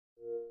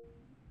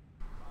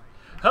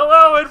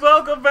guys,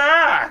 welcome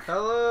back!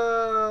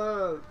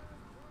 Hello!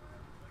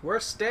 We're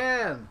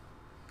Stan.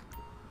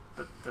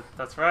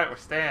 That's right, we're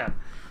Stan.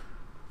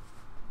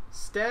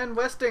 Stan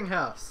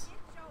Westinghouse.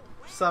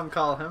 Some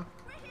call him.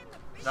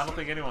 I don't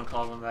think anyone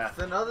calls him that.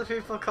 Then other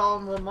people call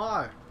him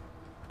Lamar.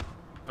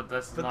 But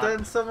that's But not...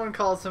 then someone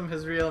calls him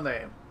his real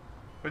name.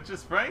 Which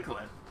is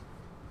Franklin.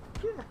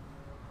 Yeah.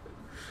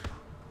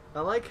 I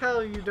like how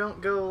you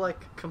don't go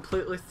like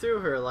completely through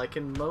her like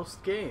in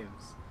most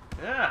games.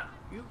 Yeah.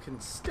 You can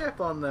step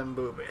on them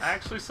boobies. I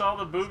actually saw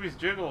the boobies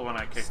jiggle when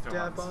I kicked her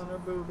Step once. on her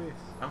boobies.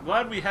 I'm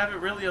glad we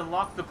haven't really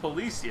unlocked the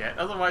police yet,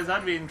 otherwise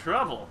I'd be in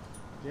trouble.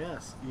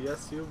 Yes,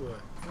 yes you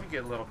would. Let me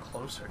get a little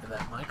closer to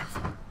that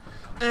microphone.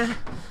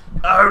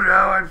 Oh no,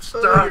 I'm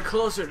stuck! Oh, you're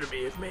closer to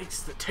me. It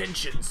makes the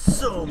tension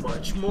so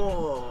much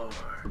more.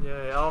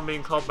 Yeah, I'm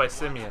being called by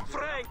Simeon.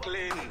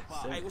 Franklin!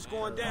 Hey, what's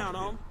going down,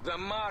 home? The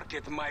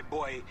market, my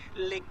boy.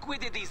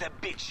 Liquidity's a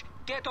bitch.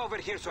 Get over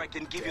here so I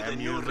can give you the Damn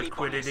new you,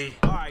 liquidity.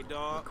 Alright,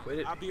 dog.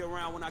 Liquidity. I'll be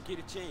around when I get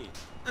a chance.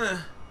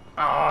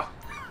 Ah.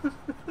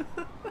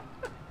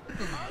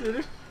 Did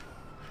it?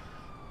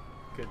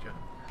 Good job.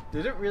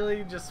 Did it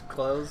really just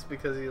close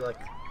because you like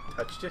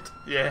touched it?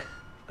 Yeah.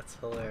 That's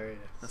hilarious.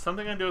 That's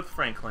something I do with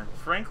Franklin.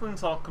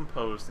 Franklin's all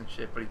composed and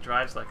shit, but he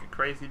drives like a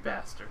crazy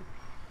bastard.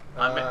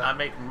 I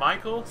make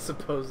Michael...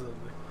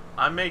 Supposedly.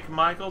 I make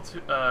Michael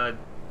to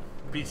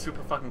be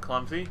super fucking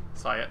clumsy,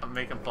 so I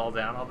make him fall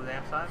down all the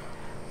damn time.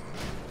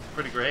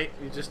 Pretty great.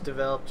 You just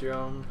developed your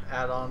own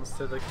add-ons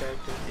to the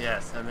character?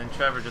 Yes, and then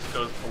Trevor just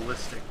goes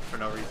ballistic for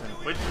no reason,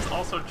 which is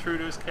also true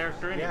to his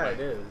character anyway. Yeah, it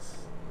is.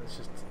 It's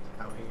just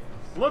how he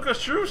is. Look, a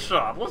shoe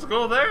shop. Let's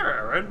go there,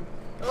 Aaron.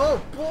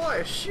 Oh boy,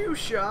 a shoe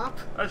shop!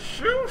 A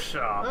shoe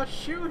shop. A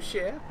shoe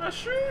shop? A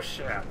shoe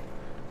shop.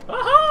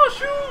 Aha,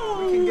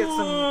 shoes! We can get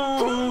some...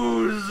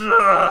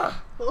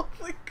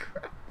 Holy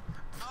crap.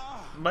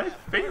 My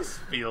face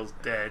feels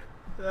dead.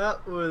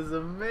 That was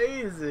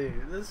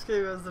amazing. This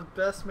game has the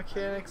best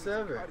mechanics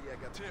ever.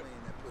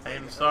 I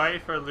am sorry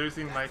for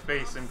losing my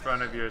face in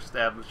front of your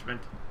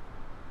establishment,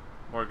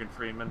 Morgan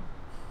Freeman.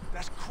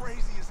 That's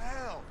crazy as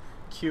hell.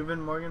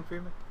 Cuban Morgan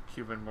Freeman?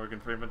 Cuban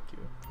Morgan Freeman.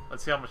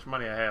 Let's see how much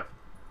money I have.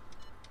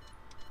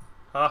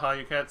 Haha,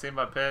 you can't see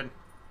my pen.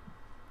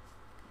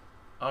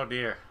 Oh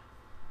dear.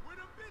 Where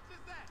the bitch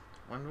is at?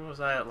 When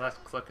was I at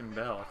last clicking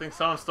bell? I think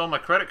someone stole my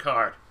credit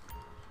card.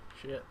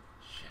 Shit.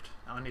 Shit.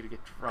 Now I need to get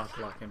drunk.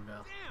 Clucking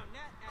Bell.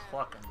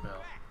 Clucking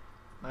bell.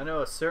 I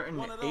know a certain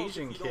One of those,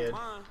 Asian if you don't kid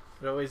mind.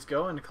 would always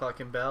go into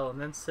Clucking Bell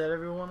and then set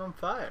everyone on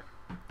fire.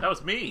 That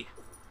was me.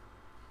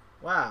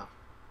 Wow.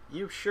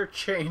 You've sure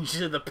changed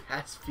in the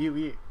past few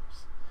years.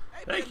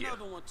 Hey, Thank be you.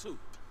 another one, too.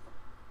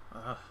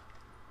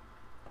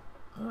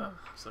 I'm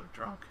so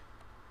drunk.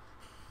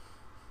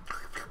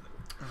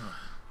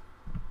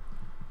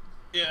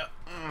 Yeah.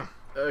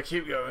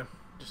 Keep going.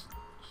 Just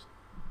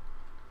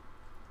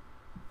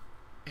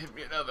Hit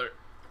me another.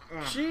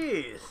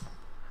 jeez.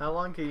 How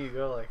long can you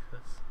go like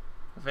this?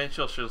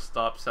 Eventually she'll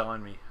stop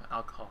selling me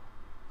alcohol.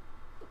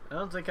 I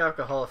don't think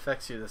alcohol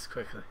affects you this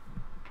quickly.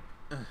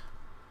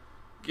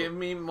 Give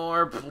me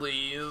more,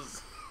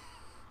 please.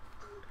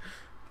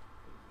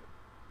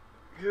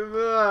 Come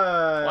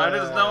on. Why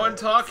does no one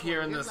talk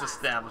here in this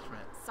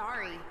establishment?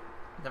 Sorry.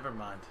 Never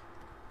mind.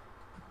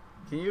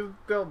 Can you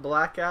go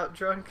blackout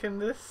drunk in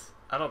this?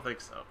 I don't think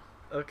so.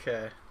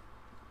 Okay.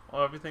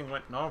 Well, everything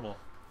went normal.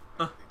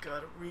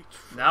 Gotta reach.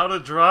 Now to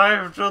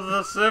drive to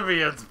the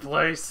Simeon's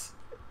place.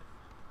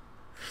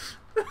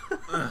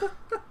 What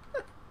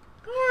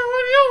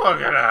are you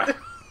looking at?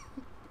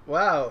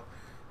 Wow.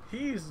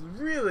 He's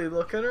really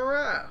looking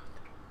around.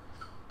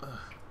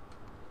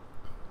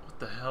 What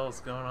the hell is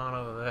going on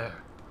over there?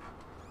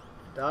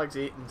 Dog's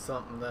eating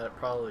something that it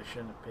probably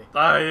shouldn't be.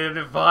 I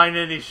didn't find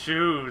any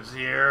shoes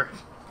here.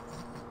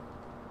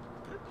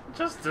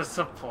 Just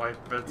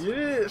disappointment. You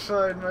didn't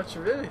find much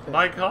of anything.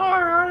 My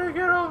car, how do you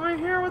get over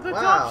here with a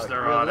Wow, dumpster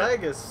your on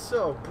leg is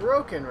so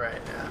broken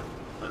right now.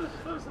 it?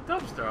 There's a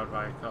dumpster on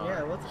my car.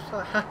 Yeah, what the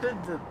fuck? How did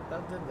that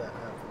happen?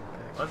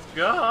 Let's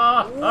go.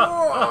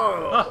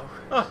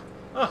 Whoa!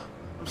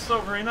 I'm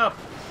sobering up.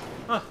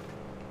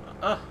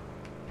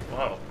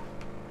 Whoa.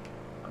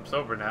 I'm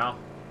sober now.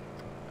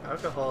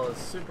 Alcohol is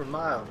super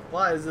mild.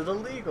 Why is it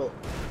illegal?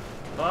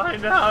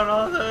 Find out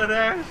on the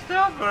next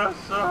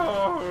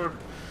episode.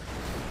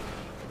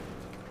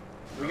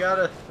 We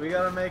gotta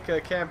make a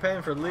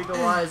campaign for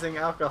legalizing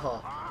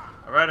alcohol.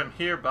 Alright, I'm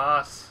here,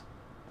 boss.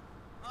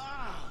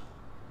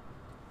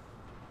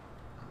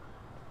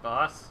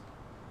 Boss?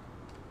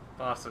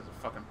 Boss, there's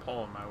a fucking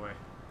pole in my way.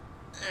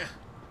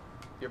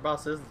 Your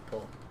boss is the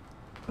pole.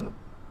 The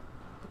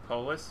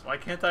Polis? Why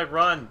can't I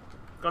run?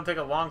 It's gonna take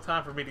a long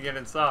time for me to get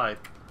inside.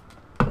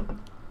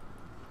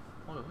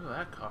 Oh, look at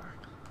that car.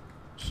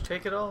 Just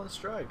take it all in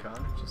stride,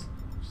 Connor. Just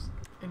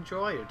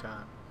enjoy your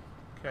time.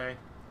 Okay.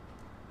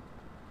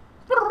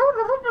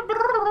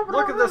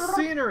 Look at the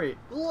scenery.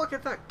 Look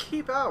at that.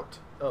 Keep out.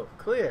 Oh,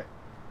 clear.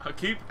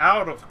 Keep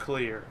out of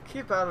clear.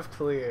 Keep out of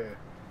clear.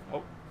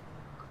 Oh.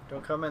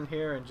 Don't come in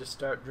here and just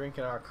start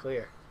drinking our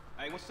clear.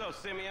 Hey, what's up,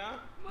 Simeon?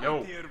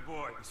 Yo. Dear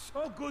boy,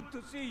 so good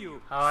to see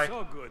you. Hi.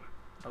 So good.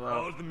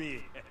 Hello. Hold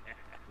me.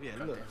 Yeah,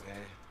 look, man.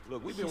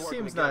 Look, we've He been working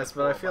seems together nice, for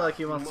but I about feel like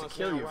he a few wants to months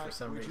kill now, you right? for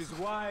some Which reason. is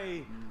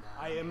why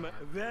I am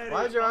very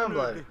Why's your arm honored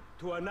bloody?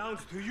 to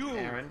announce to you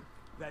Aaron.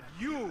 that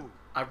you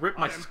I ripped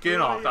my are skin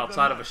employee off of the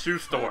outside of a month. shoe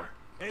store.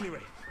 Anyway,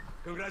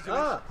 congratulations.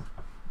 Ah,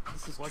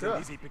 this is Wasn't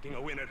true. easy picking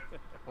a winner.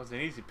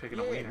 Wasn't easy picking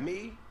a Yeah, wiener.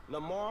 me,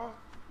 Lamar,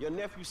 your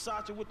nephew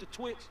Sacha with the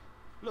Twitch.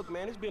 Look,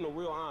 man, it's been a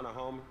real honor,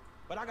 homie.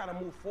 But I gotta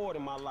move forward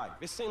in my life.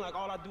 It seems like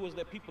all I do is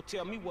let people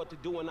tell me what to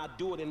do and I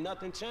do it and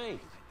nothing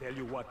changes. Tell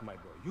you what, my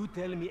boy. You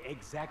tell me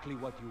exactly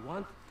what you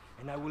want,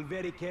 and I will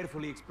very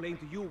carefully explain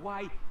to you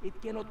why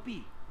it cannot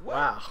be.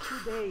 Wow.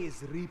 Today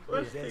is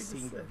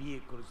repossessing What a dick.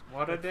 vehicles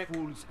What a that dick.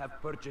 fools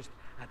have purchased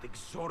at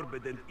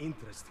exorbitant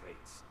interest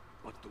rates.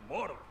 But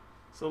tomorrow,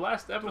 So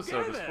last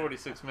episode was Together.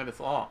 46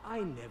 minutes long. I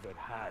never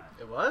had.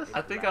 It was?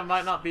 I think I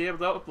might not be able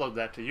to upload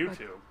that to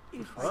YouTube.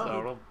 If So I did,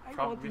 it'll I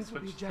probably want him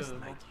to be switch just to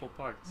like multiple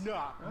parts.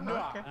 Nah,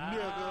 okay.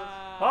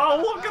 nigga. Oh,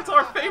 look, it's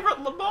our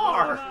favorite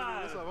Lamar!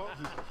 What's up,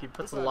 huh? He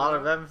puts a lot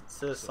of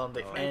emphasis on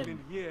the Franklin end.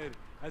 here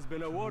has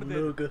been awarded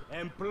Nugget.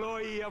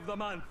 Employee of the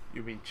Month.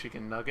 You mean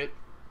chicken nugget?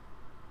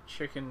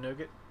 Chicken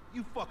nugget.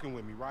 You fucking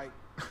with me, right?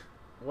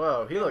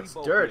 Whoa, he Man, looks we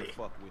both dirty. been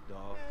fucked with,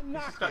 dog. Man,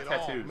 knock got it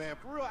off, tattoos. man.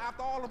 For real,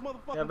 after all the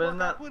motherfucking Yeah, but in work I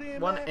that put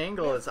in, one man,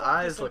 angle, man, his fuck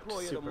eyes this look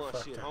Employee of the super month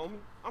fucked shit, up. homie.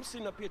 I'm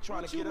sitting up here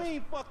trying What to you get us.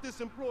 mean, fuck this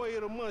employee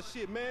of the month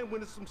shit, man? When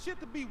there's some shit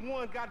to be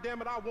won,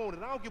 goddammit, I want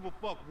it. I don't give a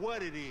fuck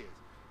what it is.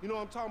 You know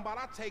what I'm talking about?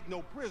 I take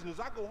no prisoners.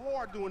 I go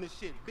hard doing this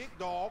shit. Big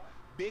dog,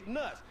 big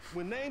nuts.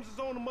 When names is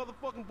on the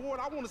motherfucking board,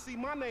 I want to see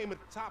my name at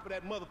the top of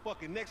that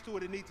motherfucking next to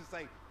it. It needs to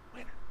say,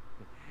 winner.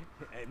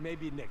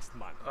 Maybe next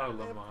month. Oh,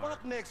 Man, Lamar.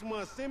 fuck next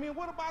month, Simeon.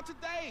 What about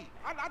today?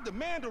 I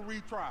demand a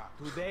retrial.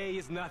 Today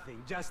is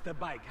nothing, just a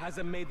bike.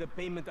 Hasn't made a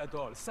payment at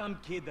all. Some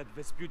kid at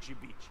Vespucci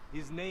Beach.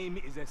 His name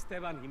is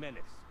Esteban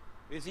Jimenez.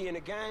 Is he in the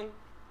gang?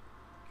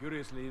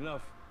 Curiously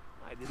enough,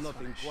 I did not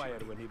inquire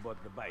when he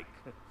bought the bike.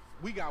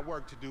 We got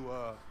work to do,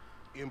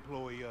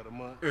 employee of the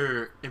month.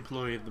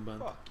 Employee of the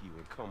month. Fuck you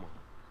and come on.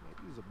 Man,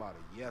 you was about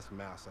a yes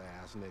mouse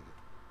ass nigga.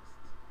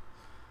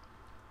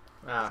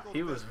 Wow,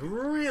 he was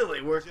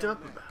really worked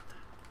up about that.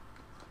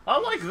 I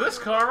like this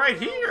car right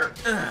here!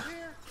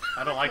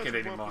 I don't like it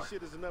Bumpy anymore.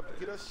 Shit is enough to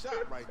get us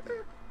shot right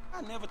there.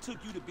 I never took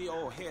you to be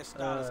old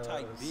hairstylist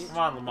type bitch. Come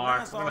on, Lamar.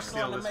 Mine's We're all gonna steal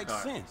starting to this make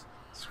car. sense.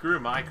 Screw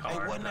my Hey,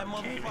 car. wasn't that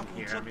I'm gaming motherfucker who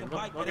here. I took mean, the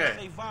bike look that at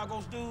say it.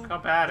 Vagos dude? How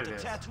bad With it the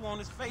is. tattoo on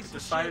his face and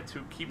Decided shit?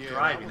 to keep Yeah,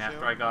 driving that was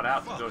after him. I got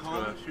out to Fuck, go to a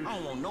homie. shoe I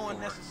don't want no store.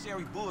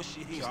 unnecessary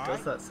bullshit here, Just alright?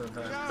 does that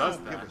sometimes. I Does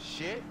don't that. give a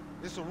shit.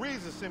 It's a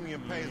reason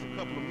Simeon pays a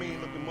couple of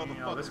mean-looking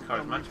motherfuckers this to car's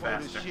come much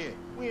report this faster. shit.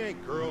 We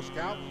ain't Girl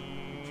Scouts.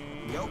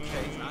 In your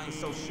case, I ain't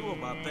so sure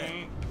about that.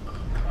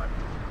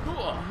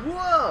 Cool.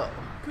 Whoa!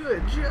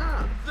 Good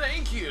job!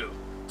 Thank you.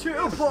 2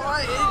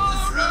 points!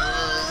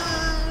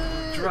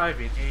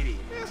 Driving 80.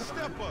 Man,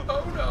 step up.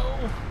 Oh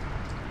no.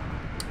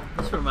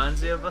 This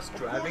reminds me of us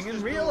driving in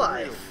real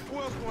life. Who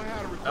else gonna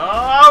have to record?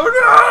 Oh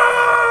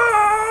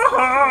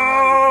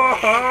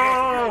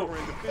no!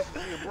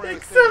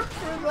 Except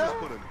for Just that.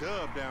 put a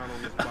dub down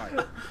on this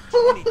bike.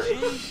 20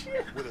 G's?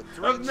 With a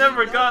 3G I've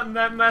never dub. gotten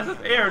that mess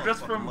of air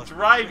just from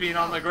driving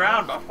on the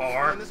ground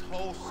before. Man, this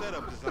whole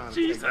setup designed to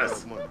Jesus. take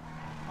dub money.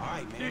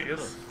 Alright, man. Jeez.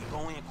 Look, we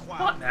go in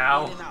quiet. What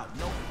now? In and out.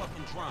 No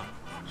fucking drama.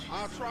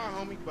 I'll try,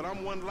 homie, but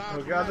I'm one loud.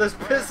 Oh god, this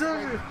dramatic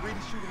pisser! rap, really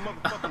shoot a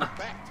motherfucker in the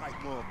back type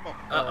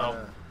motherfucker.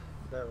 Uh-oh.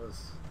 That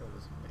was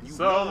me. You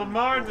So love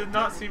Lamar me, did boy.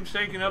 not seem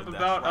shaken up That's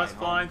about right, us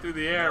flying through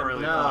the air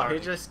really No, far. he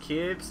just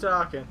keeps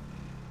talking.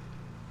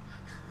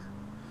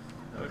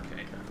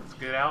 Okay, let's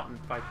get out and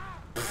fight.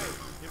 It's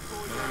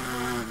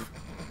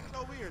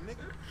over here,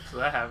 nigga. So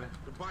that happened.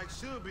 The bike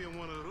should be in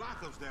one of the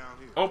lockups down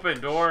here. Open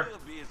door.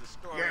 Should be as a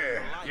story of your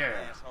life,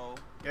 yeah. asshole.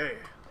 Yeah.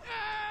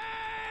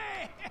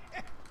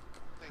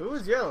 Who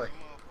was yelling?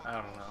 I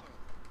don't know.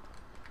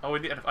 Oh,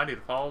 I need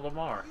to follow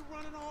Lamar. You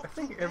running off I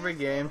think too every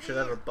fast game over should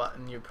here. have a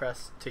button you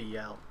press to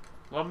yell.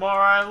 Lamar,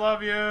 I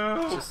love you.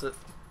 Just that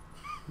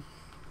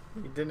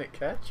he didn't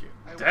catch you.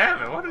 Hey,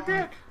 Damn it, what a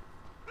dick.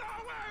 No,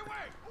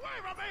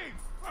 wait from me!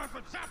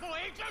 For chapel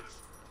agents?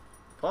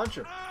 Punch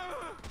him.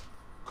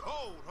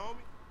 Cold,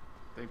 homie.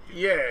 Thank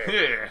you. Yeah.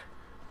 Yeah.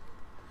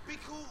 Be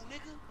cool,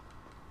 nigga.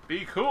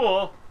 Be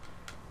cool.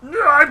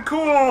 No, I'm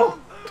cool.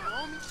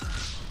 Homie.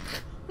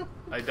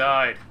 I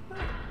died.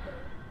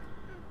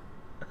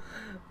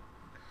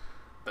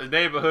 The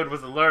neighborhood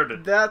was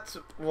alerted. That's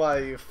why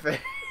you failed.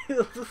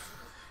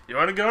 You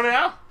want to go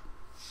now?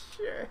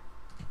 Sure.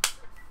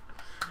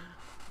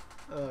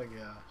 Oh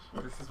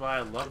gosh. This is why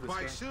I love The this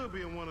bike game. should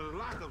be in one of the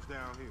lockups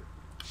down here.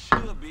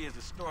 Should be as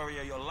the story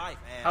of your life,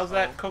 asshole. How's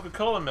that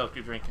Coca-Cola milk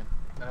you're drinking?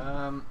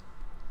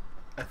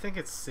 I think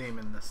it's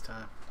semen this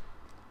time.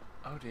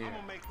 Oh dear. I'm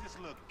gonna make this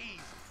look easy.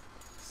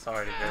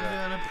 Sorry to hear I'm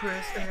that. gonna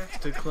press X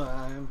to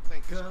climb.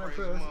 Think this Gonna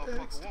crazy press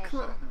motherfucker X to wants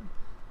climb. something.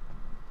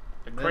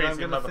 The Then I'm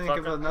crazy gonna think of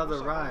motherfucker. another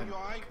What's up, rhyme, you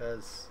alright?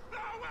 because No,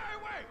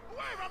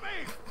 wait from me!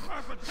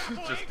 For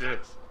chapel Just did.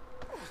 agents.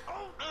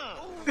 Yeah,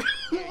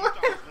 you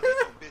thought it was gonna hit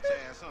your bitch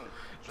ass, huh?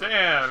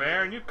 Damn,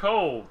 Aaron, you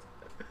cold.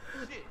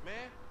 shit,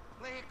 man.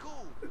 Play it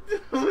cool.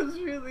 That was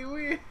really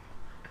weird.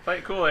 Play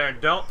it cool, Aaron.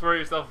 Don't throw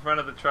yourself in front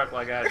of the truck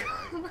like I did.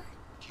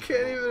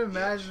 Can't even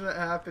imagine it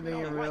happening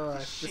in real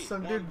life. Just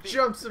some dude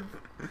jumps and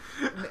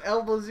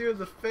elbows you in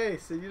the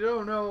face, and you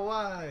don't know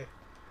why.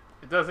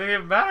 It doesn't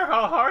even matter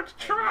how hard you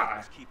try.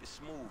 Let's keep it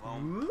smooth,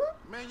 homie.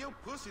 Man, your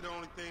pussy the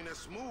only thing that's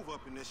smooth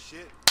up in this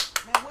shit.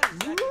 Man, what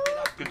exactly did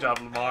I do Good job,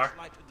 in Lamar. past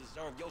life to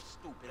deserve your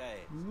stupid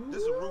ass?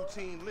 This a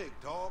routine lick,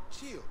 dog.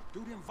 Chill. Do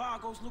them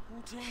Vagos look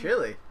routine?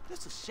 Chili.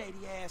 This a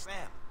shady ass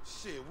alley.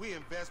 Shit, we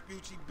in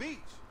Vespucci Beach.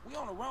 We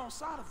on the wrong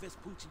side of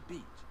Vespucci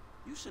Beach.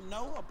 You should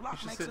know a block You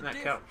should makes sit a in that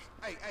difference.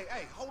 couch.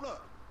 Hey, hold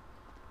up.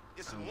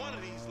 It's in one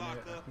of these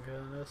locked up.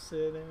 I'm gonna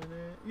sit in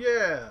it.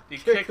 Yeah. You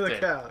Kick kicked the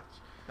it. couch.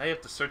 Now you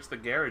have to search the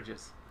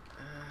garages.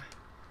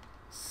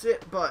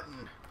 Sit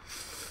button.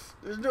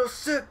 There's no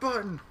sit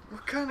button.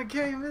 What kind of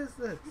game is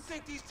this? You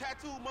think these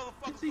tattooed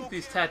motherfuckers You think gonna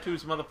these care?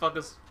 tattoos,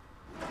 motherfuckers?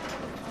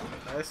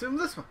 I assume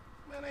this one.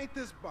 Man, ain't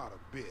this about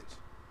a bitch?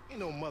 Ain't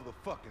no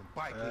motherfucking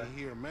bike in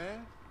here,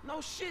 man. No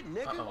shit,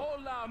 nigga. Uh-oh.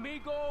 Hola,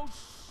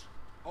 amigos.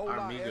 Hola, Our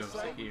amigos SA.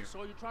 are here.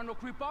 So you're trying to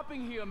creep up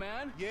in here,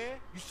 man? Yeah,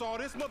 you saw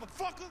this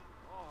motherfucker?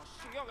 Oh,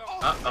 shit.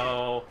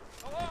 Uh-oh.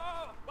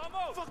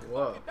 Vamos.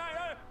 Whoa.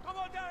 Come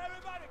on down,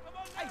 everybody. Come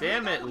on down.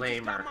 Damn Nigga, it, I would've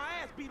just got lamer. my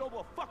ass beat over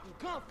a fucking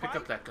gunfight. Pick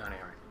up that gun,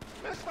 Aaron.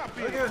 Man, stop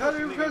being Okay, a how do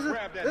pussy you nigga press and it?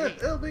 grab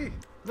that meat. LB.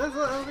 That's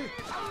not LB.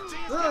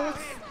 No,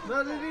 that's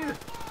not it either.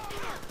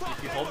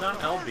 If you hold down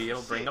LB,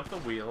 it'll bring up the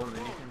wheel, and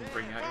then you can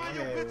bring out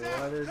your... Okay,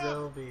 what is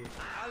LB?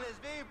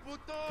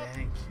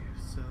 Thank you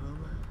so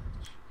much.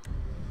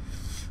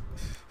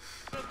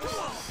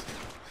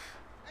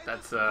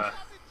 That's That's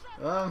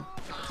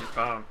your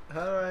phone.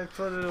 how do I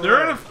put it away?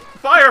 They're in a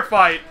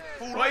firefight!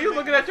 Why are you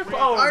looking at your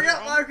phone? I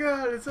got my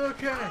gun, it's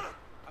okay. I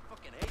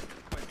fucking hate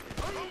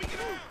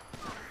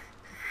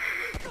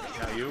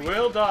Now, you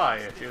will die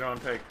if you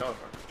don't take cover.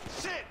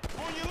 Shit,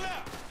 on your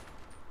left.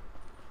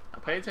 Now,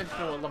 pay attention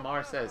to what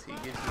Lamar says. He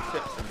gives you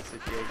tips in the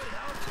situation.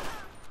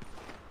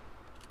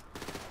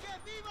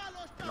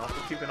 And also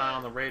keep an eye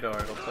on the radar.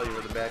 It'll tell you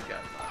where the bad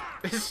guys are.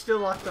 It's still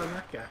locked on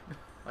that guy.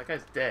 That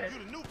guy's dead. You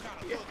the new kind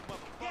of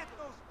motherfucker. Get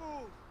those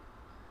fools.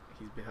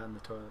 He's behind the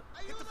toilet.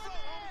 Get the fuck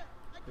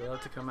on. He'll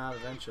have to come out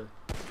eventually.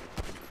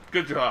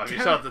 Good job. You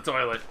shot the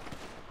toilet.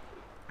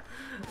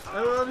 I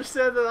don't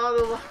understand the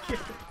auto lock. Yeah,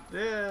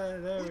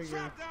 there we go.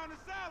 Trapped down this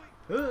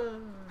alley.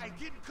 Hey,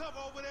 get in cover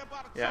over there by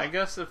the Yeah, I truck.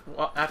 guess if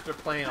after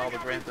playing all the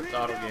Grand Theft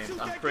Auto games,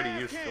 I'm pretty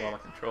used to all the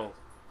controls.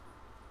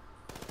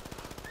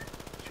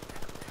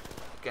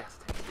 Gas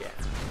tank, yeah.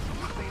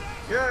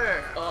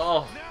 Yeah.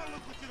 Oh, Now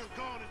look what you done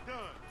gone and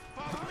done.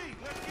 Follow me.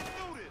 Let's get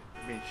through this.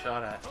 you're being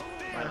shot at.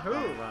 Might who?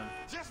 have to run.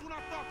 Just when I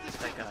thought this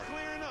That shit was guy.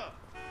 clearing up.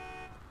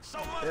 So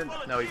much for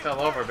the No, he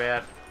fell over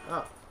bad.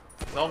 Oh.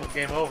 It's almost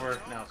game over.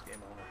 Now it's game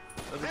over.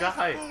 There's a That's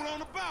guy. the fool on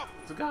the balcony.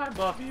 There's a guy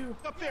above you.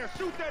 Up there,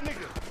 shoot that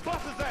nigga.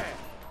 Bust his ass.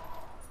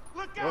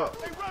 Look out.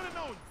 They running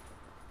on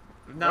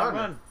you. Now Run.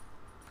 run.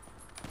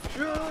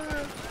 Sure.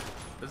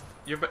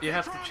 You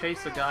have to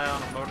chase a guy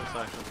on a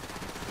motorcycle.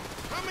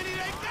 How many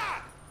they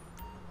got?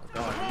 Oh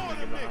god, you need to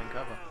get behind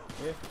cover.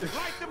 Yeah.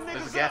 Light them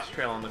There's a niggas gas up.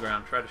 trail on the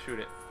ground. Try to shoot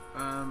it.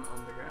 On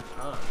the ground.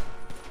 Oh.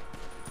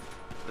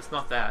 It's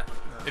not that.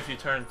 If you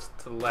turn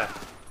to the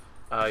left.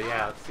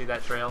 Yeah, see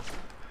that trail?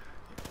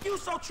 You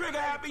so trigger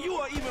happy, you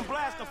are even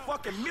blast a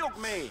fucking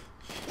milkman.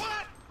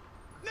 What?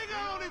 Nigga,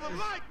 I don't even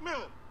like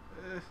milk.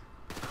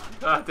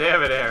 God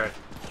damn it, Aaron.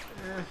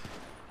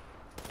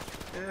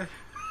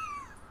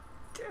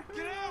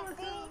 Get out,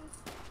 fool.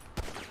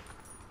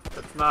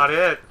 That's not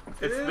it.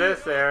 It's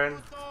this,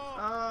 Aaron.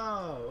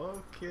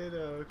 Oh, okay,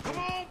 okay. Come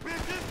on,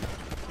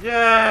 bitches.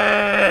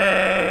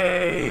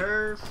 Yay!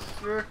 Her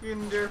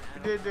frickin' derp.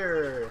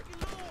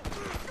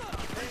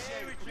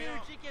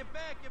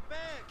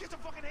 Get your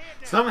fucking head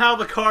down. Somehow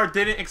the car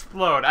didn't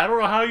explode. I don't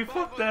know how you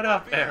fucked that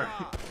up, Aaron.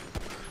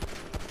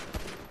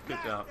 Good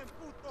job.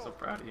 So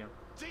proud of you.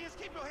 Genius,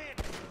 keep your head.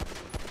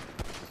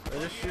 I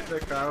just shoot the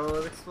car, will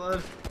it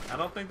explode? I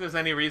don't think there's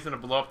any reason to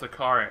blow up the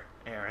car,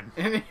 Aaron.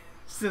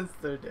 Since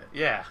they're dead.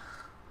 Yeah.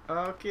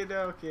 Okie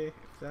dokie. If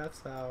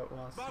that's how it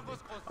wants to be.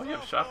 Oh, you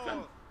have a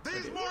shotgun?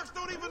 These marks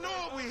don't even know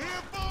what we here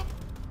for.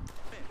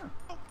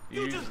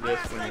 You use just this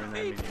blast when you're in like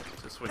that people.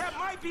 menu to switch. That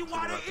might be to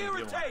why the they're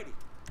weapons you want. irritated.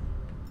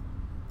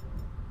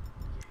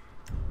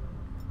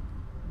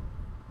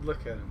 Look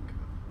at him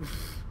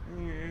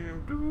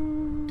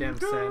go. Damn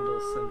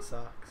sandals and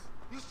socks.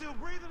 You still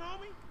breathing,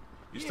 homie?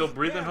 You still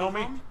breathing,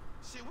 homie?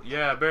 Shit, we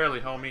Yeah,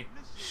 barely, homie.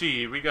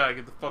 Shit, we gotta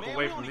get the fuck Man,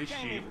 away we from only this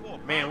came shit. here for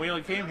a Man, we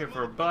only came here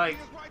for a bike.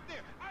 right there.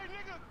 Hey,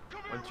 nigga,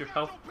 come here, Once we your got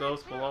health your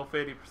goes bitch below up.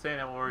 50%,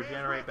 it will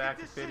regenerate back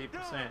to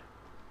 50%.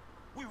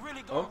 We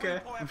really gonna Okay.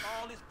 repo after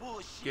all this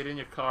bullshit. Get in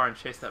your car and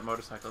chase that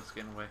motorcycle that's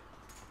getting away.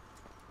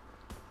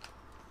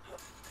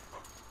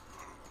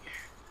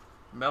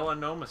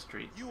 Melanoma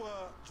Street. You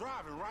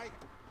driving, right?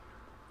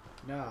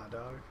 Nah,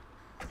 dog.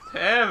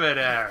 Damn it,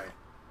 Aaron.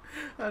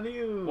 How do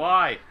you?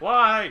 Why?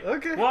 Why?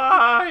 Okay.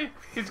 Why?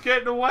 He's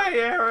getting away,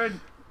 Aaron.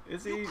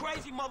 Is You he?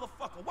 crazy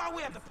motherfucker. Why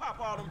we have to pop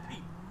all them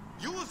people?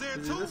 You was there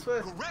Is it too. this way?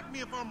 Correct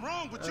me if I'm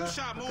wrong, but you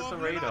shot Look more at of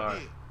the them than I radar.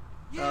 did.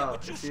 Yeah, Oh,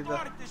 but you is he the-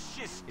 started this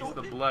shit, He's stupid.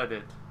 the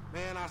blooded.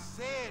 Man, I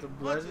said, The punch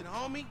blood? it,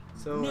 homie.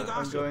 So Nigga, I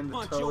I'm should going the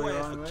punch totally your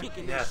ass wrong for way?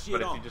 kicking that Yes, shit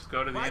but if off. you just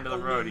go to the Bike end of the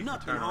don't road, mean you can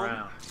nothing, turn homie.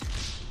 around.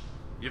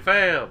 You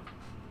failed.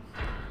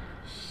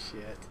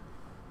 Shit.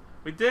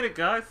 We did it,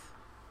 guys.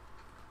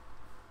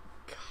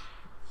 It's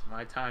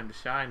my time to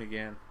shine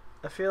again.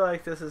 I feel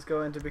like this is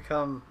going to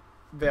become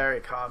very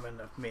common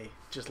of me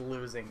just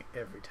losing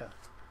every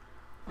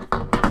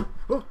time.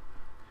 Woo!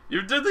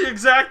 You did the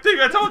exact thing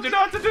I told you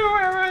not to do,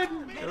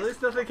 Aaron! At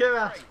least nothing came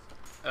out.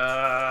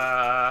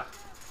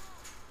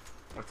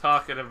 We're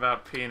talking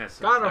about penises.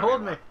 Connor,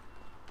 hold me.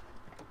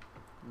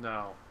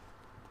 No.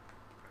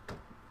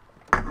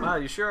 Wow,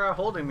 you sure are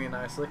holding me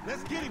nicely.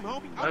 Let's get him,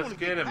 homie. I Let's wanna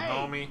get him, paid.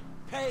 homie.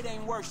 Paid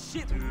ain't worth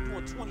shit when you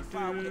doing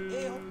 25 with an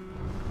L.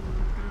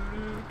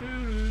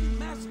 You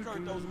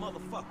massacred those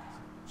motherfuckers.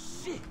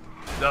 Shit.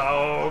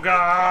 Oh,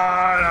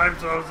 God! I'm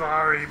so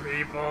sorry,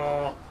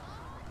 people.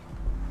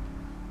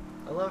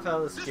 I love how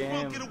this This game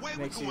won't get away with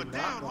makes you going not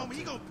down, want homie.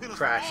 He gonna pin to us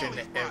crash all into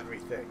his body.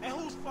 everything. And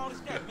whose fault is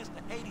that, Mr.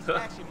 80s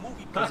action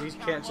movie? Because you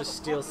can't just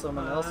steal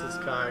someone else's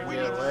car and We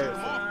get need to away set with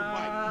him it.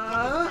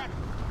 off the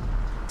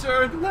bike.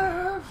 Turn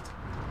left.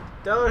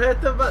 Don't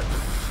hit the button.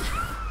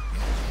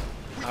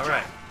 All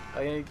right.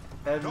 I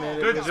admit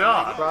Good it was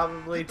job.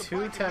 probably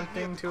too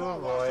tempting to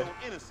avoid.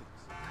 It's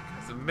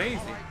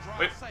amazing.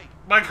 Wait,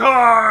 my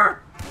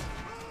car!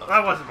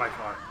 That wasn't my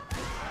car.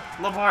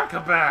 Lamar,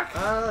 come back.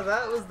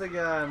 That was the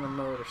guy on the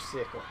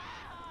motorcycle.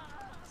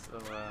 So,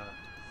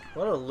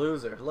 What a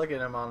loser. Look at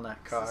him on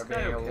that car this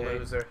guy being okay? a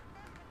loser.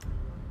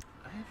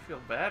 I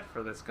feel bad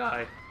for this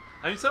guy.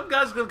 I mean, some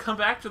guys are gonna come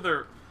back to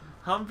their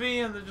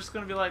Humvee and they're just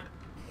gonna be like,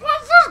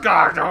 "What's this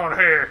guy doing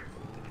here?"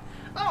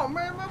 Oh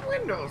man, my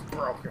window's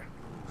broken.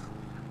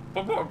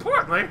 But more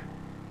importantly,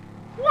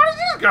 what is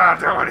this guy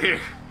doing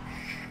here?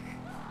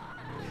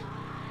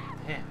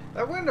 Damn it.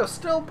 That window's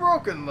still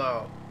broken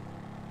though.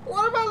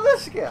 What about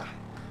this guy?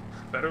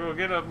 Better go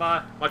get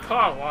my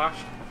car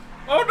washed.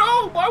 Oh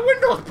no, my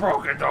window's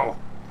broken though.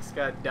 This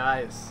guy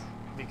dies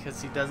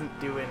because he doesn't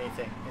do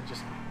anything and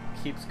just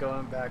keeps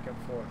going back and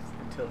forth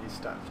until he's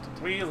stuffed.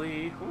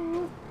 Wheelie.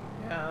 Ooh.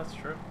 Yeah, that's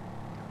true.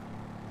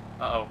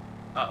 Uh-oh.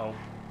 Uh-oh.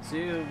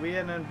 So we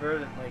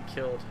inadvertently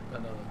killed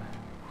another man.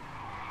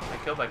 I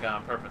killed that guy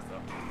on purpose,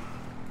 though.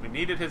 We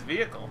needed his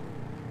vehicle.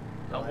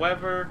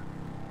 However,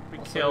 we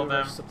Also, killed we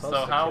were him. supposed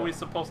So to how are kill we him.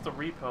 supposed to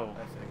repo?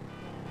 I think.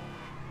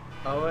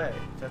 Oh wait,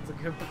 that's a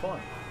good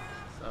point.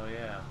 So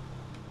yeah.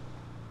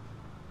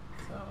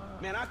 So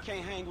Man, I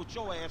can't hang with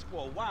your ass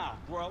for a while,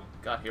 bro.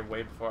 got here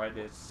way before I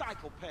did.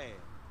 Psychopath.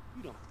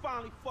 You done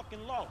finally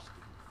fucking lost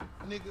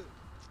it. Nigga,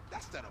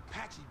 that's that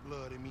Apache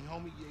blood in me,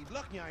 homie. You ain't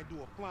lucky I ain't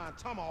do a flying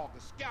tomahawk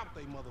and scalp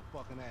they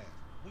motherfucking ass.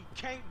 We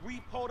can't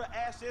repo the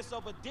assets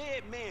of a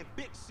dead man,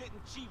 big sitting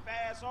chief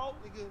asshole.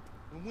 Nigga,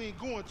 and we ain't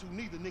going to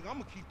neither, nigga. I'm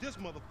gonna keep this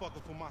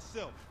motherfucker for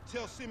myself.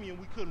 Tell Simeon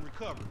we couldn't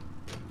recover.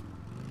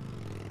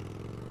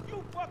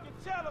 You fucking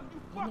tell him,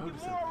 you Who fucking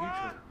knows the moron.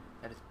 future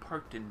that is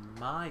parked in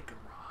my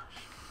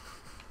garage?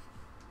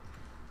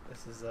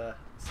 This is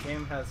this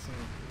game has some.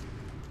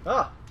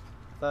 Oh,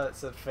 thought it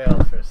said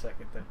failed for a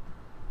second there.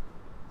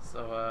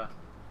 So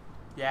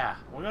yeah,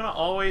 we're gonna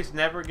always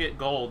never get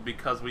gold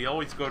because we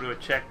always go to a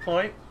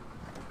checkpoint.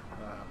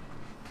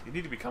 You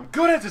need to become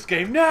good at this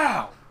game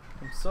now.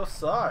 I'm so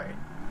sorry.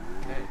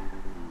 Okay.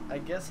 I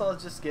guess I'll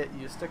just get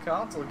used to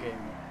console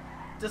gaming,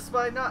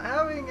 despite not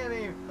having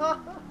any.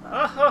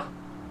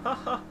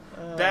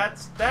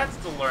 That's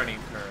the learning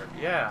curve.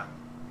 Yeah.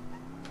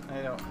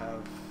 I don't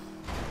have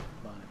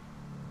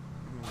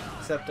money.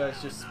 Except I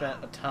just spent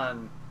a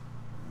ton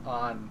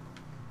on.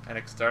 An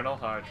external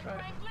hard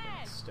drive.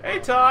 stuff. Hey,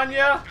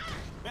 Tanya.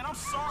 Man, I'm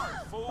sorry,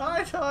 fool.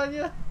 Hi,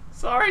 Tanya.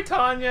 Sorry,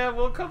 Tanya.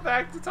 We'll come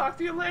back to talk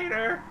to you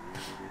later.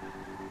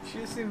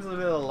 She seems a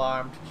bit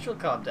alarmed. She'll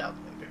calm down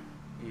later.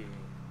 Yeah.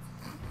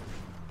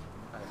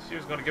 She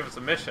was going to give us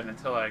a mission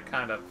until I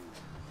kind of.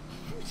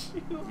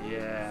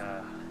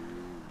 Yeah.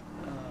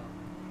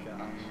 Oh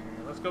gosh.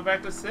 Let's go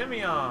back to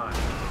Simeon. Did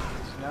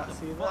you not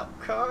see that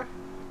car?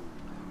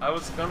 I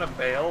was gonna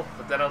bail,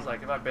 but then I was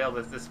like, if I bail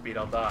at this speed,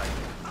 I'll die.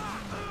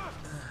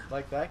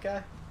 Like that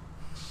guy?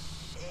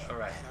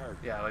 Alright.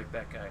 Yeah, I like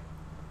that guy.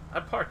 I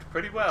parked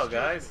pretty well,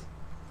 guys.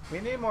 We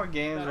need more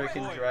games where you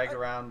can drag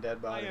around dead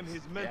I bodies. am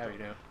his Yeah, mentor. we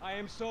do. I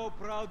am so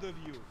proud of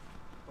you.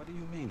 What do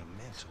you mean,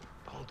 a mental?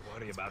 Don't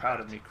worry about Proud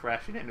that. of me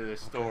crashing into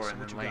this store so and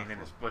what then you laying got in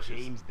for his bushes.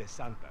 James De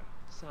Santa.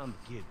 Sound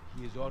kid.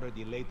 He is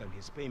already late on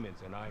his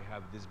payments, and I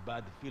have this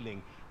bad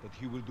feeling that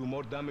he will do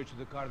more damage to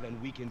the car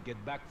than we can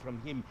get back from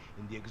him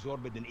in the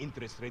exorbitant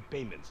interest rate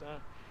payments. Huh?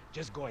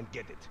 Just go and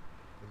get it.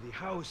 The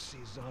house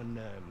is on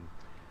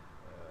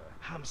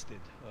Hampstead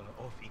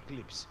off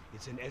Eclipse.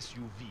 It's an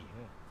SUV.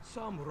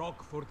 Some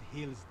Rockford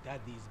Hills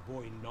daddy's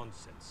boy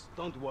nonsense.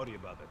 Don't worry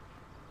about it.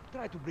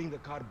 Try to bring the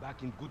car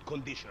back in good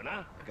condition,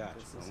 huh? Got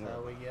This you. is Don't worry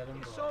how we about get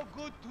him. It's so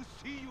good to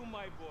see you,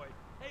 my boy.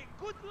 Hey,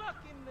 good luck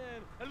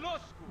in law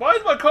school. Why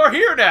is my car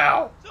here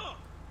now? So,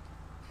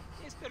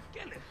 Mr.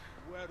 Kenneth,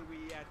 were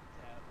we at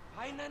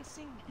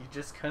financing? You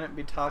just couldn't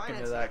be talking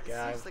to that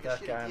guy with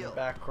that guy in the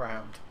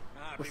background.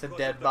 with a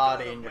dead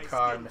body in your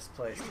car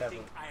misplaced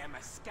heavily. I am a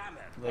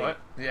scammer. What?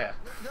 Yeah.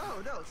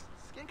 No,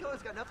 skin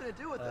color's got nothing to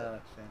do with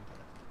it.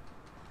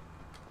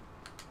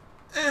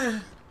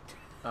 Fantastic.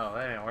 Oh,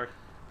 that didn't work.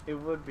 It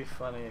would be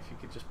funny if you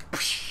could just.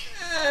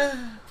 I've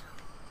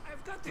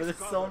got But this it's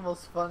covered.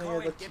 almost funnier Go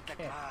that and you get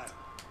the can't.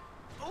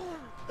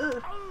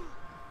 car.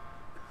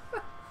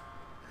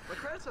 My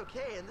credit's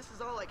okay, and this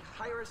is all like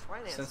high-risk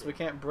financing. Since we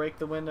can't break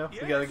the window, we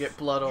Yes, gotta get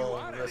blood you all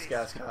are over a this risk.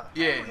 guy's car. I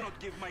Yeah. will not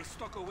give my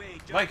stock away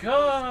just My because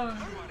car. you are a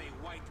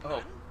white Oh,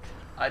 man.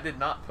 I did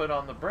not put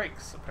on the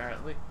brakes,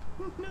 apparently.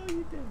 No,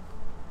 you didn't.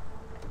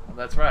 Well,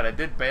 that's right, I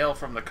did bail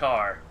from the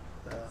car.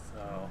 Uh,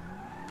 So,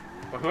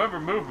 but whoever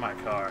moved my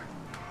car.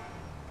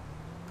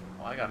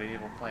 Well, I got an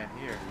evil plan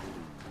here.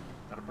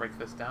 Gotta break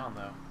this down,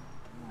 though.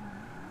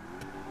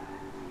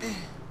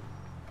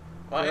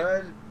 What?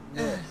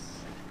 Goodness.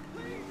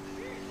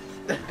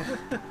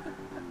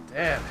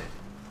 Damn it.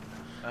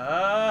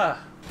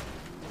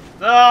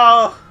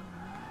 No!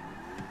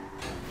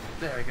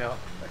 There we go.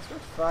 That's where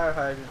fire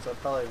hydrants are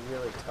probably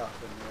really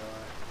tough in real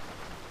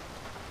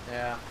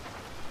life.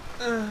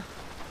 Yeah.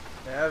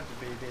 They have to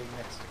be being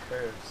next to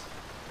curves.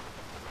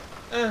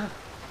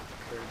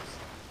 Curves.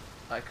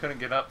 I couldn't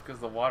get up because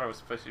the water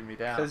was pushing me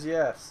down. Because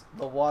yes,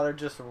 the water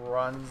just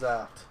runs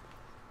out.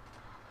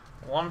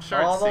 Well, I'm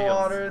sure All it the seals.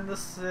 water in the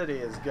city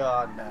is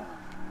gone now.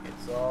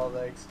 It's all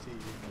thanks to you.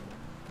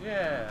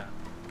 Yeah.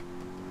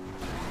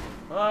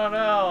 Oh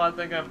no, I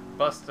think I've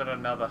busted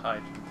another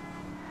hydrant.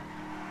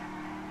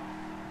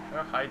 There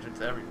are hydrants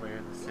everywhere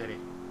in the city.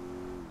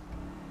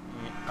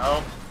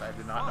 Oh, I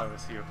did not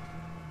notice you.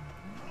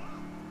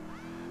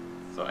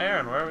 So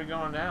Aaron, where are we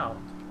going now?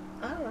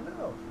 I don't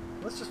know.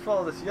 Let's just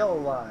follow this yellow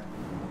line.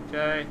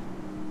 Okay.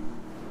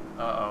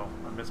 Uh-oh,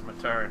 I missed my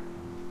turn.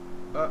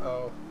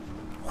 Uh-oh.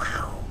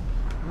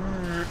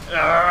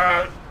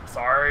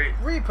 Sorry.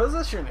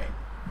 Repositioning.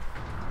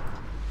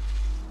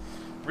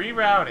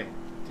 Rerouting.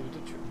 Due to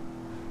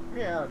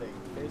rerouting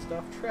based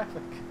off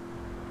traffic.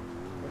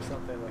 Or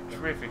something like that.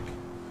 Terrific.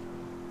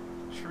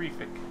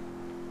 Terrific.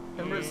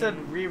 Remember it said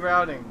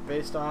rerouting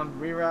based on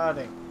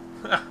rerouting.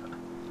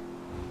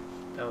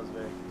 That was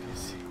very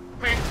confusing.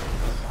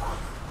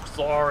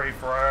 Sorry,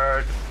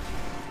 Fred.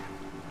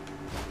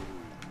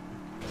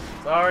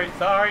 Sorry.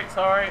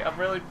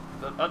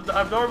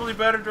 I'm normally a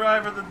better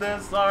driver than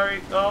this.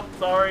 Sorry. Oh,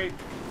 sorry.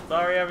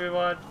 Sorry,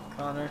 everyone.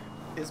 Connor,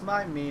 is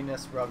my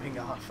meanness rubbing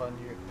off on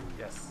you?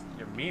 Yes,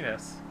 your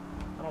meanness.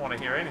 I don't want to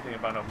hear anything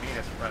about no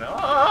meanness right now.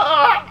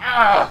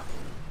 I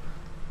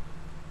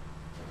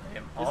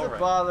am Is it alright.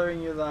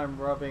 bothering you that I'm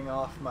rubbing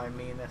off my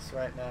meanness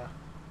right now?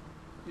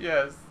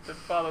 Yes, it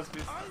bothers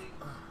me.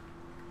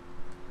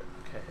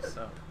 Okay,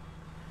 so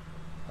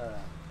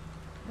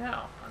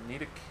now I need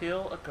to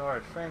kill a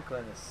guard.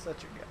 Franklin is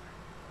such a guy.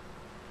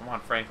 Come on,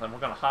 Franklin. We're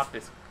gonna hop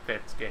this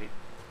fence gate.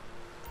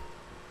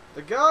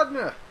 The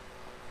gardener!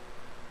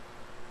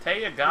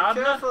 Taya Be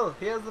Gardner. careful,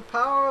 he has the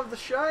power of the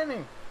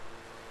shining.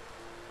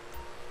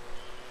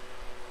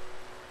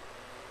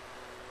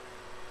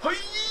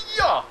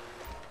 Hi-ya!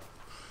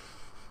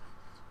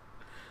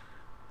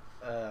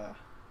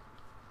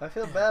 I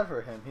feel bad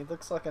for him. He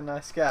looks like a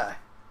nice guy.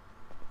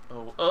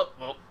 Well,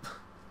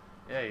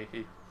 yeah,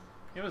 he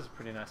was a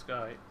pretty nice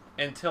guy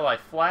until I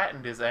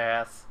flattened his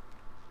ass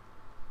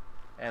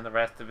and the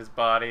rest of his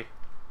body.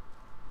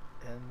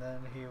 And then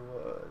he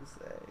was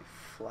a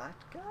flat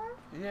guy?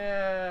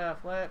 Yeah,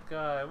 flat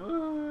guy.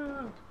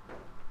 Woo!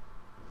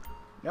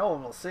 No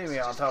one will see me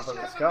on top of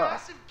this car.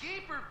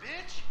 gaper,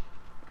 bitch.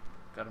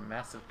 Got a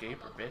massive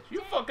gaper, bitch.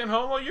 You fucking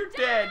homo, you're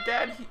dead.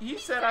 Dad, he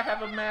said I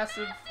have a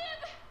massive...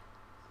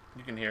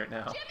 You can hear it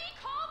now. Jimmy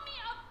called me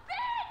a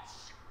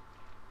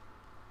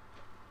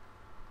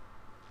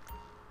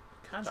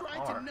bitch! Kinda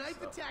Trying are, to knife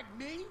so. attack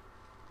me?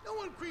 No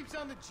one creeps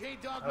on the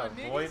J-Dog I'd on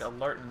avoid niggas.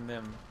 alerting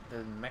them,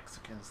 the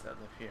Mexicans that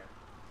live here.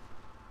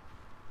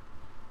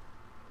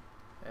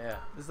 Yeah.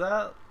 Is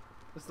the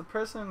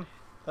person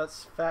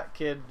that's fat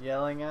kid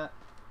yelling at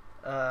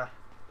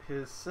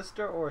his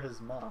sister or his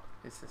mom?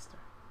 His sister.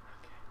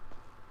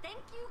 Thank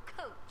you,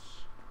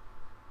 Coach.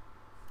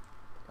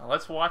 Now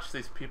let's watch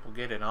these people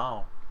get it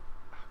on.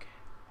 Okay.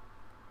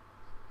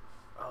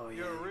 Oh yeah,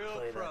 You're a you real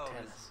play pro, that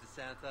tennis.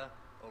 Mrs. DeSanta.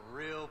 A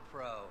real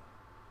pro.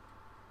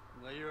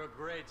 Well, you're a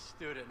great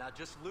student. Now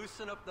just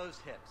loosen up those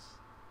hips.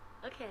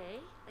 Okay,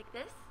 like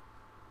this?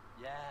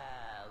 Yeah,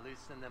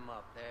 loosen them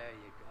up. There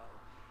you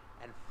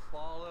go. And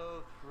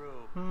follow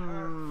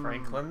through.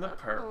 Franklin the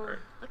pervert.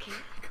 Oh, okay.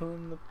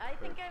 Franklin the I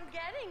think I'm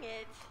getting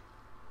it.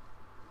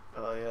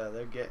 Oh yeah,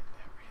 they're getting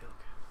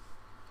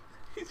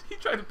it He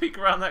tried to peek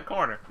around that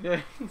corner.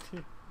 real good. Yeah,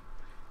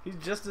 he's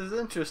just as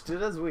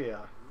interested as we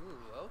are.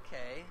 Ooh,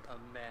 okay,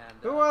 Amanda.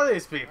 Who are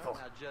these people?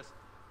 Now just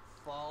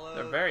follow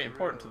They're very through.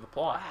 important to the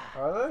plot.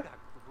 Wow, Are they? you've got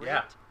great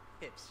Yeah.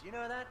 hips. You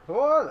know that? Who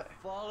are they?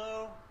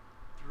 Follow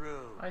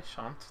through. I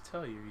shan't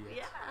tell you yet.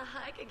 Yeah,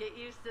 I could get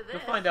used to this. You'll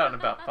find out in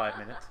about 5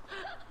 minutes.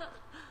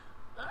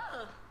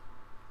 Oh.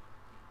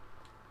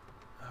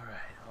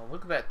 Alright, oh,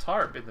 look at that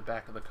tarp in the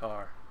back of the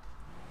car.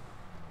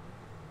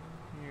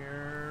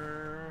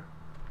 Here.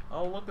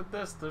 Oh, look at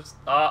this. There's...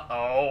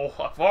 Uh-oh.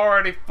 I've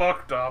already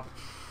fucked up.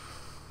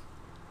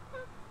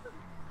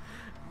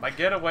 My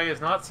getaway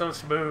is not so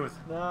smooth.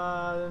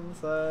 Not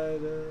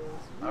inside us.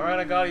 Alright,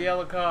 I got a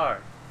yellow car.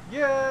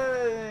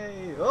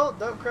 Yay! Oh,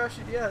 don't crash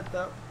it yet,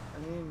 though. I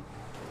mean...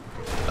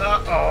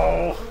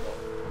 Uh-oh.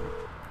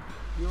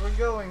 You were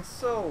going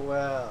so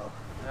well.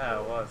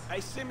 Yeah, it was.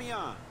 Hey,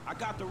 Simeon, I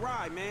got the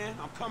ride, man.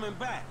 I'm coming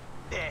back.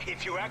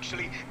 If you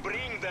actually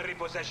bring the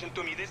repossession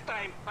to me this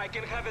time, I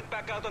can have it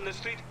back out on the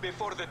street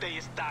before the day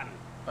is done.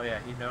 Oh yeah,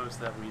 he knows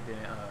that we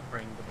didn't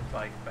bring the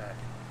bike back.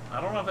 I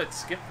don't know if I'd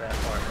skip that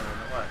part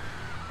or what.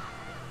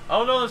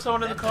 Oh no, there's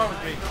someone in the car with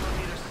me.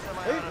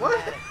 Hey, what?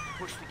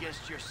 Pushed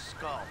against your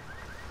skull.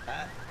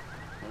 Huh?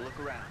 Well, look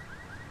around.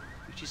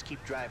 You just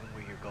keep driving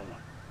where you're going.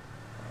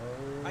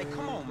 Oh. Hey,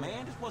 come on,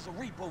 man. This was a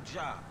repo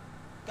job.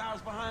 Guy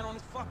was behind on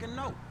his fucking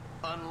note.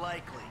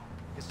 Unlikely,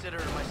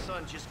 considering my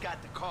son just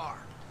got the car.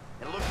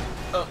 And look.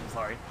 Oh,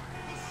 sorry.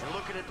 And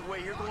looking at the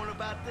way you're going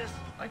about this.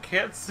 I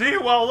can't see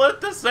well at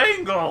this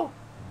angle.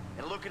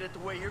 And looking at the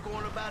way you're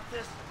going about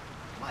this,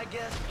 my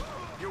guess,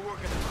 you're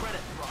working a credit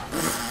fraud.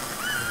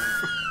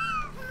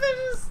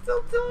 They're just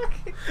still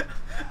talking.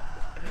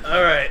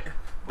 Alright.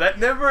 That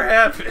never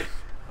happened.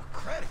 A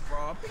credit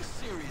fraud? Be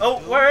serious, Oh,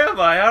 dude. where am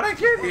I? How'd I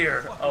get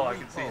here? Fucking Oh, I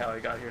can repo. see how I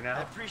got here I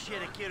now.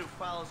 appreciate a kid who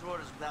follows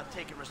orders without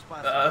taking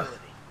responsibility.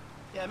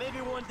 Yeah, maybe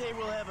one day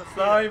we'll have a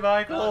Sorry, theater.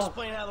 Michael. I'll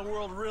explain how the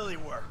world really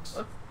works.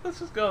 Let's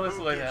just go this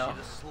Who way gives now. you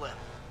the slip?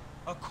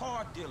 A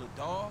car dealer,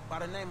 dog, by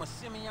the name of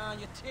Simeon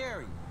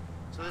Yateri.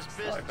 So this Oh, I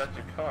business, got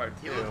your card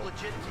he too. look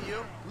legit to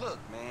you? Look,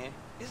 man,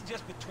 it's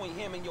just between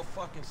him and your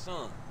fucking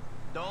son.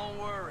 Don't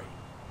worry.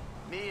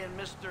 Me and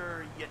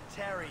Mr.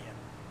 Yetarian,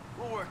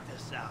 we'll work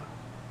this out.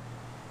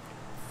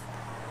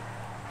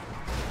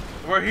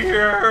 We're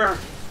here!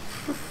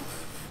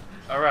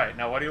 Alright,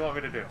 now what do you want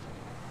me to do?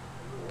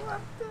 What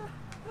the?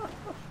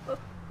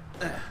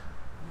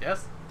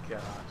 Yes?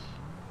 Gosh.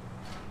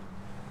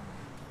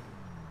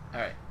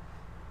 Alright.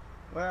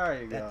 Where are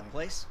you That going? the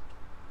place?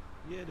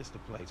 Yeah, this the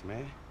place,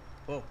 man.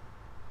 Whoa.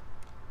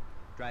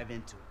 Drive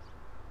into it.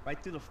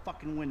 Right through the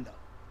fucking window.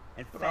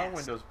 And But fast. our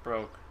window's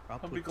broke. I'll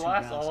There'll put be 2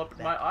 glass rounds all of up in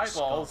that my in your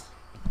skull eyeballs.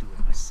 and do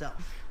it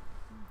myself.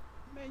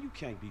 Man, you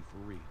can't be for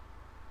real.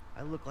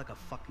 I look like a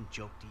fucking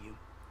joke to you.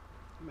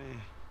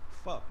 Man,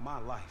 fuck my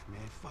life,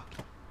 man. Fuck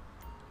it.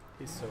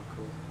 He's so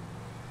cool.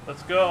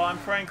 Let's go, I'm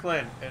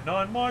Franklin. And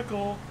I'm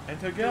Michael. And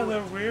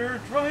together we're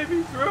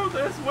driving through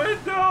this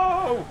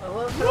window! I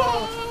love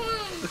how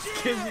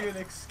this gives you an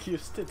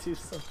excuse to do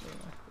something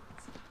like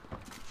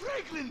this.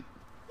 Franklin!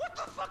 What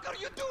the fuck are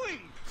you doing?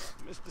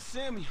 Mr.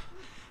 Simeon,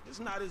 it's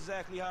not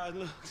exactly how it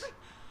looks.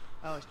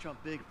 I always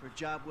trump big for a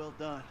job well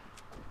done.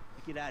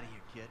 Get out of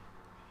here, kid.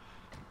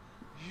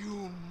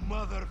 You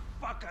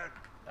motherfucker!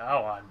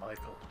 Now I'm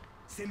Michael.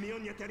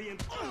 Simeon Yateri.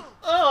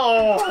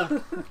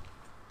 Oh!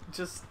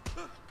 Just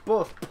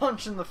both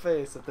punch in the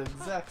face at the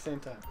exact same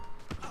time.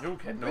 You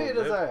can know Beat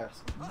his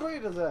ass.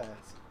 Beat his ass.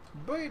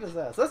 Beat his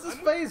ass. That's his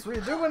face. We're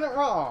doing it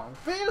wrong.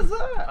 Beat his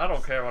ass. I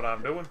don't care what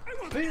I'm doing.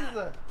 Beat his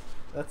ass.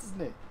 That's his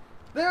knee.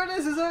 There it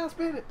is. His ass.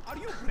 Beat it. Are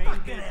you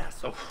Fucking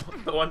ass.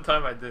 The one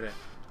time I did it.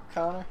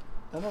 Connor,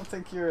 I don't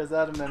think you're as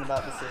adamant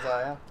about this as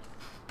I am.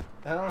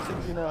 I don't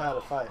think you know how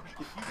to fight.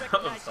 You I'm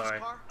recognize sorry.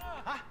 this car?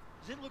 Huh?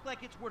 Does it look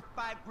like it's worth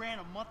 $5 grand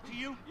a month to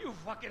you? You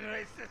fucking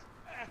racist.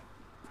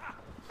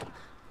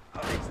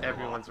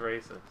 Everyone's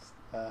racist.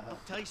 I'll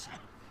tell you something.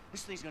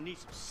 This thing's gonna need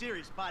some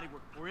serious body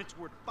work before it's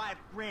worth $5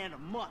 grand a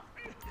month.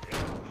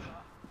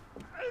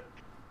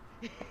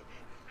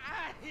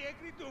 I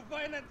agreed to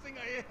financing.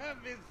 I have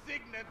his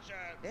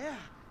signature. Yeah,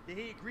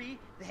 they agree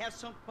to have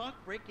some punk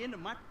break into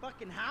my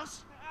fucking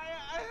house?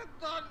 I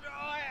don't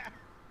know.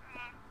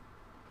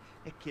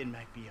 That kid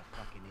might be a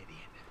fucking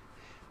idiot.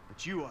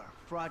 But you are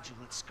a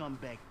fraudulent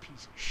scumbag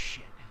piece of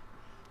shit.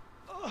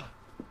 Ugh.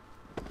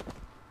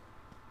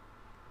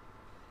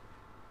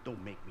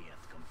 Don't make me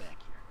have to come back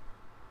here.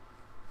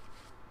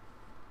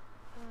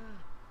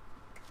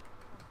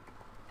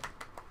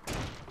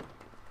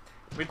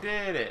 We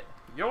did it.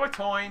 Your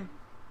turn.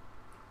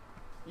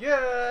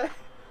 Yay!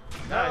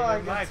 Now you're I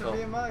get Michael. to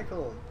be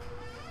Michael.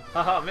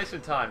 Haha,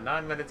 mission time.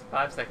 9 minutes and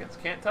 5 seconds.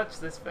 Can't touch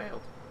this.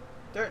 Failed.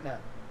 Dirt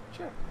nap.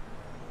 Sure.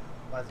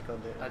 Why is it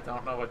called dirt I nap?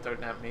 don't know what dirt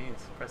nap means.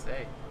 Press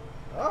A.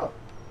 Oh.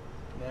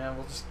 Nah,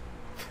 we'll just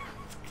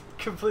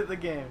complete the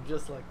game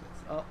just like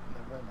this. Oh,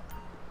 never mind.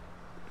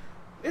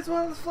 It's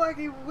one of those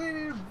flaky,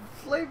 weird,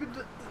 flavored...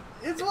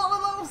 It's one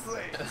of those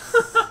things!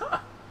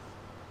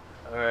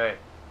 Alright.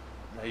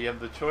 Now you have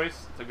the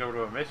choice to go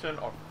to a mission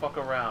or fuck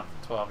around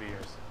for 12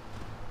 years.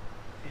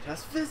 It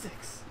has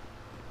physics.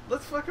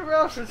 Let's fuck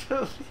around for 12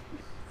 years.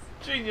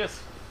 Genius!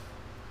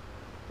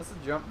 What's the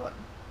jump button?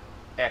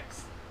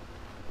 X.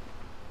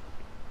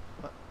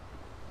 What?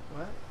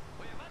 What?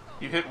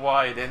 You hit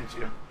Y, didn't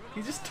you?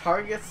 He just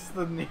targets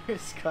the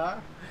nearest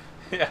car?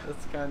 Yeah.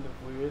 That's kind of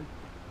weird.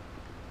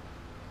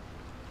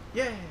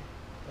 Yay!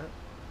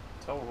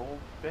 Total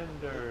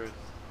benders.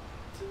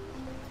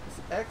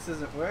 This X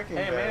isn't working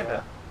Hey very Amanda,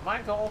 well.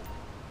 Michael,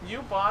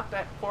 you bought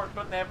that port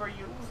but never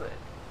use it.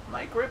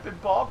 My grip and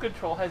ball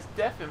control has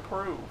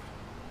improved.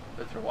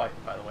 That's your wife,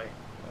 by the way.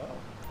 Oh.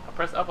 I'll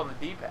press up on the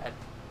D-pad.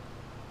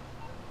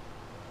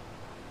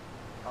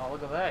 Oh,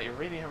 look at that. You're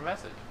reading her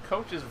message.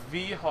 Coach is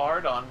V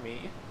hard on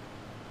me.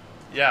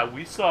 Yeah,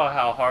 we saw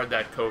how hard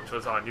that coach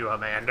was on you,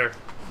 Amanda.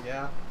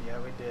 Yeah,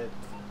 we did.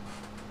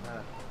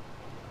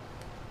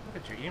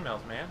 Look at your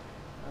emails, man.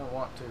 I don't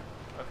want to.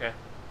 Okay.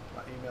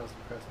 My email's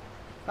depressing.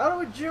 How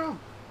do we jump?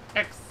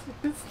 X.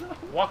 It's not...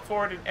 Walk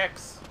forward in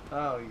X.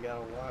 Oh, you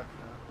gotta walk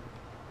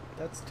now.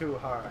 That's too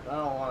hard. I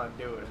don't want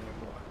to do it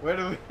anymore. Where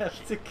do we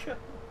have to go?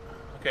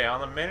 Okay, on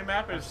the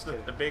mini-map is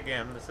the big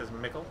M that says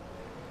Mickle.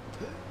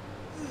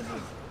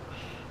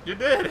 You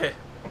did it!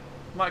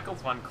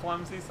 Michael's one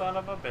clumsy son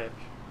of a bitch.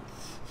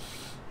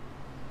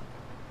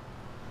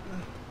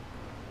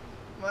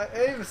 My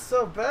aim is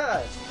so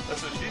bad.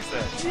 That's what she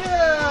said.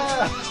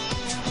 Yeah!